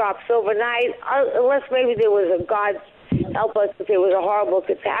never drops overnight, unless maybe there was a, God help us, if there was a horrible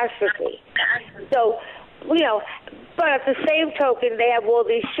catastrophe. So, But at the same token, they have all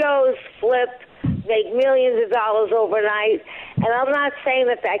these shows flipped, make millions of dollars overnight. And I'm not saying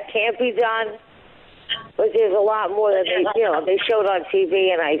that can't be done, but there's a lot more that they showed on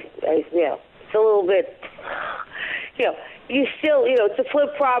TV, and I it's a little bit, you still, to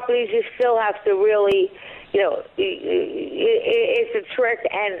flip properties, you still have to really, it's a trick,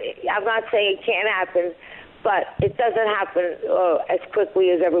 and I'm not saying it can't happen, but it doesn't happen as quickly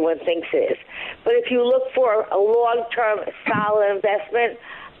as everyone thinks it is. But if you look for a long-term, solid investment,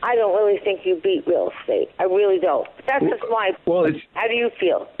 I don't really think you beat real estate. I really don't. That's just my. How do you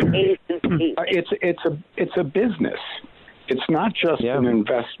feel? It's a business. It's not just an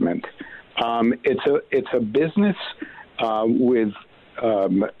investment. It's a business with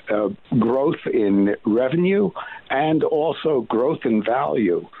growth in revenue and also growth in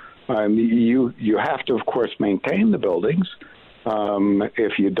value. You have to, of course, maintain the buildings.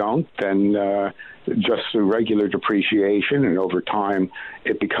 If you don't, then just the regular depreciation, and over time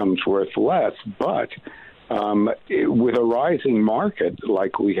it becomes worth less. But with a rising market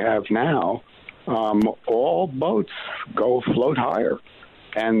like we have now, all boats float higher.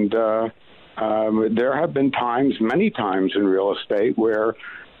 And there have been many times in real estate where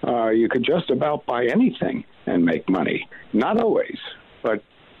you could just about buy anything and make money. Not always, but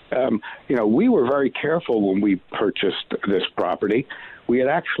we were very careful when we purchased this property. We had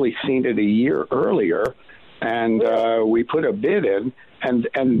actually seen it a year earlier, and we put a bid in,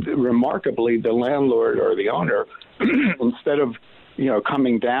 and remarkably, the landlord or the owner, instead of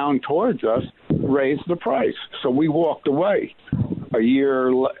coming down towards us, raised the price. So we walked away. A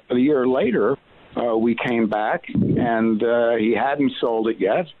year later, we came back, and he hadn't sold it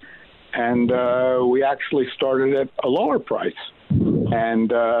yet, and we actually started at a lower price.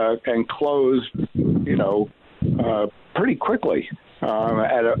 And closed, pretty quickly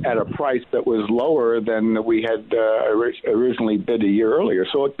at a price that was lower than we had originally bid a year earlier.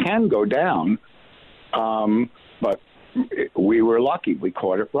 So it can go down, but we were lucky. We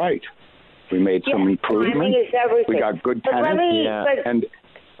caught it right. We made some improvements. We got good tenants.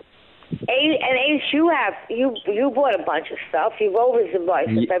 Ace, you bought a bunch of stuff. You've always bought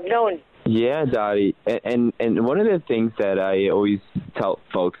stuff. I've known. Yeah, Dottie, and one of the things that I always tell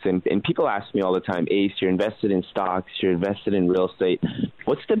folks, and people ask me all the time, Ace, you're invested in stocks, you're invested in real estate.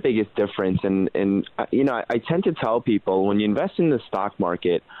 What's the biggest difference? And I tend to tell people, when you invest in the stock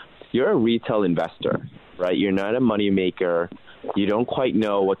market, you're a retail investor, right? You're not a money maker. You don't quite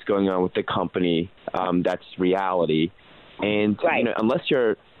know what's going on with the company. That's reality. And unless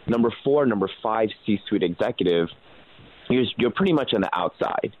you're number 4, number 5 C-suite executive, you're pretty much on the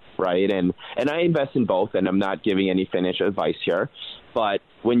outside, right? And I invest in both, and I'm not giving any financial advice here. But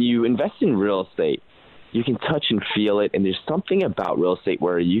when you invest in real estate, you can touch and feel it, and there's something about real estate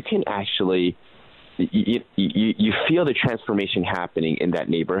where you can actually you feel the transformation happening in that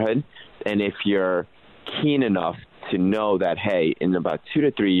neighborhood. And if you're keen enough to know that, hey, in about 2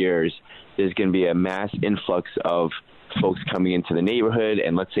 to 3 years, there's going to be a mass influx of folks coming into the neighborhood,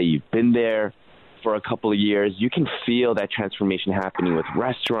 and let's say you've been there for a couple of years, you can feel that transformation happening with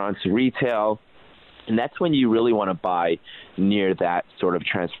restaurants, retail, and that's when you really want to buy near that sort of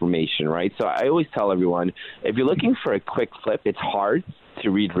transformation, right? So I always tell everyone, if you're looking for a quick flip, it's hard to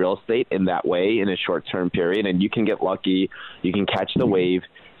read real estate in that way in a short-term period, and you can get lucky, you can catch the wave,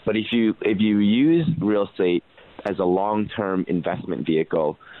 but if you use real estate as a long-term investment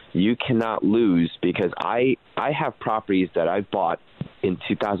vehicle, you cannot lose, because I have properties that I've bought in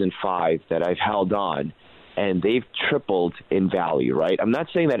 2005 that I've held on, and they've tripled in value, right? I'm not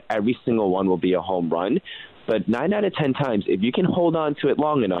saying that every single one will be a home run, but 9 out of 10 times, if you can hold on to it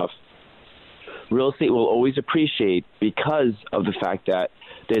long enough, real estate will always appreciate, because of the fact that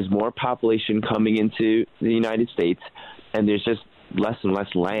there's more population coming into the United States, and there's just less and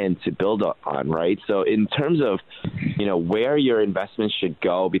less land to build on, right? So in terms of, where your investments should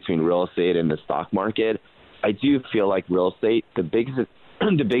go between real estate and the stock market, I do feel like real estate, the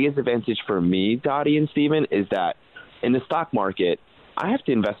biggest advantage for me, Dottie and Steven, is that in the stock market, I have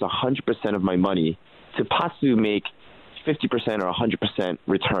to invest 100% of my money to possibly make 50% or 100%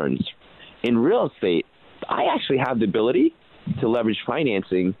 returns. In real estate, I actually have the ability to leverage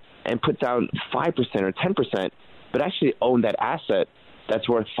financing and put down 5% or 10%, but actually own that asset that's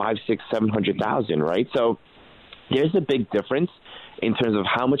worth $500,000, $600,000, $700,000, right? So there's a big difference in terms of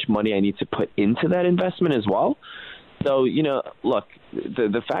how much money I need to put into that investment as well. So, look,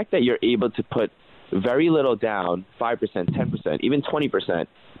 the fact that you're able to put very little down, 5%, 10%, even 20%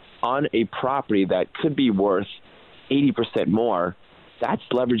 on a property that could be worth 80% more, that's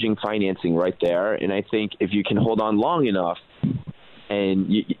leveraging financing right there. And I think if you can hold on long enough, and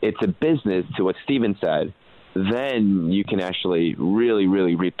it's a business, to what Steven said, then you can actually really,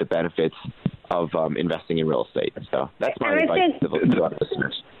 really reap the benefits of investing in real estate. So that's my advice to our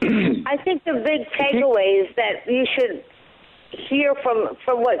listeners. I think the big takeaways that you should hear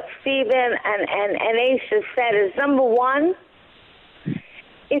from what Stephen and Ace has said is, number one,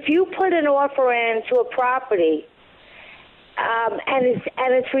 if you put an offer into a property and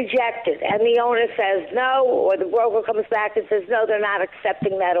it's rejected, and the owner says no, or the broker comes back and says no, they're not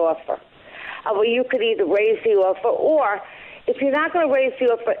accepting that offer. Well, you could either raise the offer, or if you're not going to raise the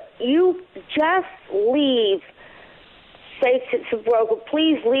offer, you just leave. Say to the broker,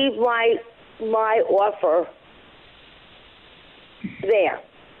 please leave my offer there.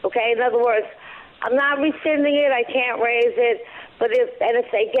 Okay? In other words, I'm not rescinding it. I can't raise it. But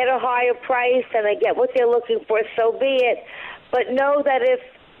if they get a higher price and they get what they're looking for, so be it. But know that if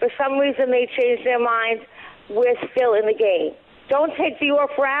for some reason they change their mind, we're still in the game. Don't take the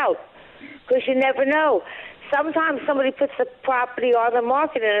offer out, because you never know. Sometimes somebody puts the property on the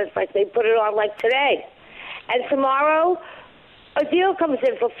market and it's like they put it on like today. And tomorrow, a deal comes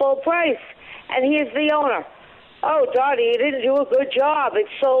in for full price. And here's the owner. Oh, Dottie, you didn't do a good job. It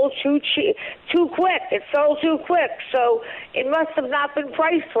sold too quick. It sold too quick. So it must have not been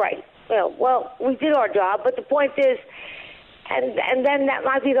priced right. Well, we did our job. But the point is, and then that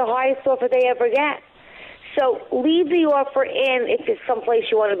might be the highest offer they ever get. So leave the offer in if it's someplace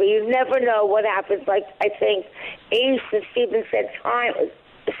you want to be. You never know what happens. Like I think Ace and Stephen said,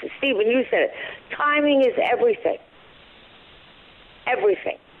 Stephen, you said it. Timing is everything.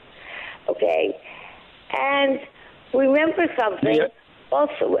 Everything. Okay? And remember something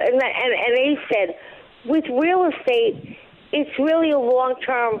also, and Ace said, with real estate, it's really a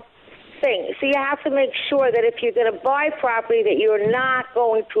long-term thing. So you have to make sure that if you're going to buy property that you're not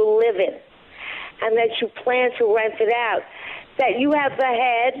going to live in, and that you plan to rent it out, that you have the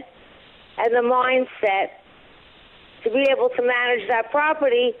head and the mindset to be able to manage that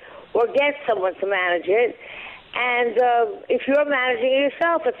property or get someone to manage it. And if you're managing it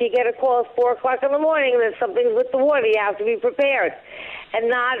yourself, if you get a call at 4 o'clock in the morning that something's with the water, you have to be prepared. And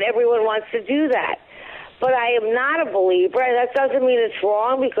not everyone wants to do that. But I am not a believer, and that doesn't mean it's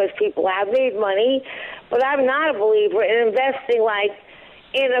wrong because people have made money, but I'm not a believer in investing like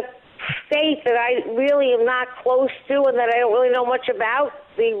in a state that I really am not close to and that I don't really know much about,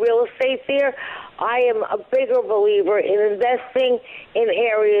 the real estate there. I am a bigger believer in investing in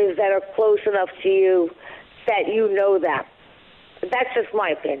areas that are close enough to you that you know them. That's just my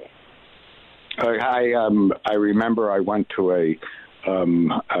opinion. I remember I went to a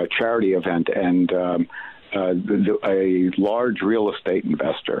charity event, and a large real estate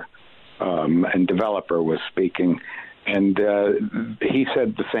investor and developer was speaking. And he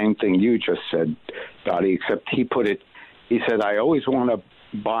said the same thing you just said, Dottie, except he said, I always want to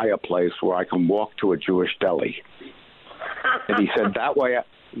buy a place where I can walk to a Jewish deli. And he said,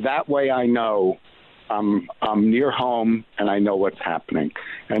 that way I know I'm near home and I know what's happening.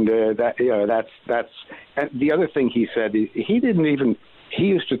 And that's and the other thing he said, he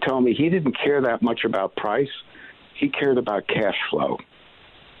used to tell me he didn't care that much about price. He cared about cash flow.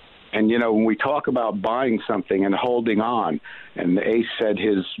 And, when we talk about buying something and holding on, and Ace said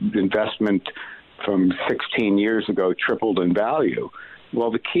his investment from 16 years ago tripled in value,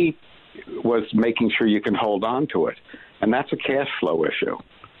 well, the key was making sure you can hold on to it. And that's a cash flow issue.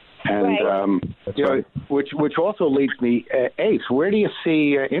 And, right. Which also leads me, Ace, where do you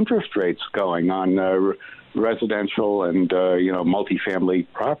see interest rates going on residential and, multifamily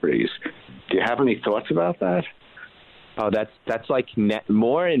properties? Do you have any thoughts about that? Oh, that's like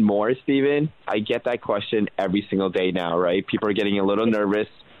more and more, Stephen. I get that question every single day now, right? People are getting a little nervous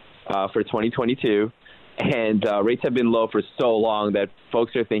for 2022, and rates have been low for so long that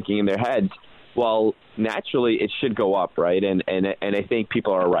folks are thinking in their heads, well, naturally it should go up, right? And I think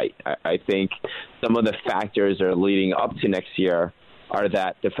people are right. I think some of the factors that are leading up to next year are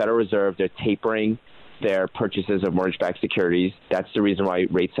that the Federal Reserve, they're tapering their purchases of mortgage-backed securities. That's the reason why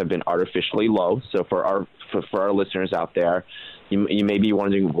rates have been artificially low. So for our listeners out there, you may be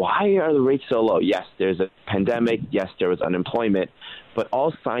wondering, why are the rates so low? Yes, there's a pandemic. Yes, there was unemployment. But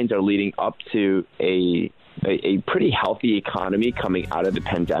all signs are leading up to a pretty healthy economy coming out of the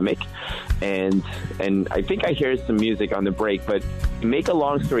pandemic. And I think I hear some music on the break. But to make a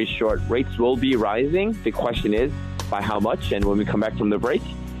long story short, rates will be rising. The question is, by how much? And when we come back from the break,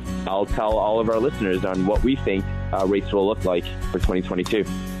 I'll tell all of our listeners on what we think rates will look like for 2022.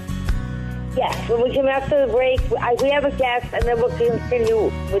 Yes, when we come after the break, we have a guest, and then we'll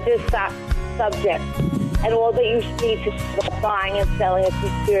continue with this subject and all that you need to start buying and selling at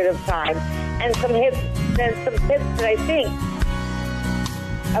this period of time, and some tips that I think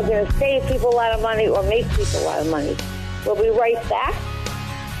are going to save people a lot of money or make people a lot of money. We'll be right back.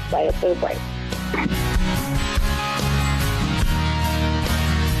 Right after the break.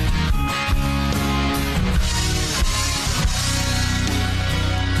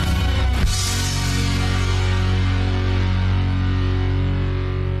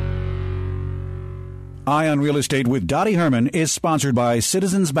 Eye on Real Estate with Dottie Herman is sponsored by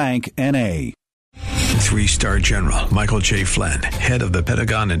Citizens Bank N.A. 3-star General Michael J. Flynn, head of the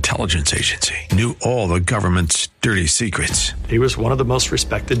Pentagon Intelligence Agency, knew all the government's dirty secrets. He was one of the most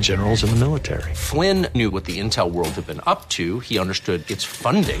respected generals in the military. Flynn knew what the intel world had been up to. He understood its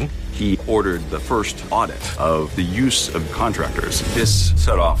funding. He ordered the first audit of the use of contractors. This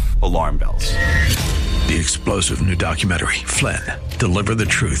set off alarm bells. The explosive new documentary, Flynn, Deliver the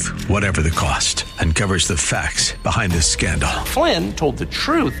Truth, Whatever the Cost, uncovers the facts behind this scandal. Flynn told the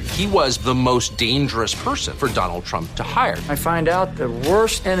truth. He was the most dangerous person for Donald Trump to hire. I find out the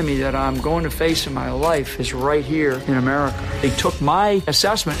worst enemy that I'm going to face in my life is right here in America. They took my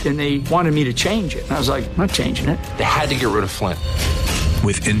assessment and they wanted me to change it. And I was like, I'm not changing it. They had to get rid of Flynn.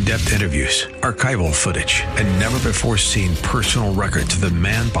 With in-depth interviews, archival footage, and never-before-seen personal records of the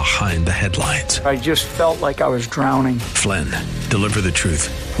man behind the headlines. I just felt like I was drowning. Flynn, Deliver the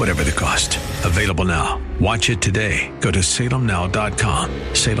Truth, Whatever the Cost. Available now. Watch it today. Go to salemnow.com.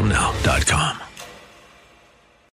 salemnow.com.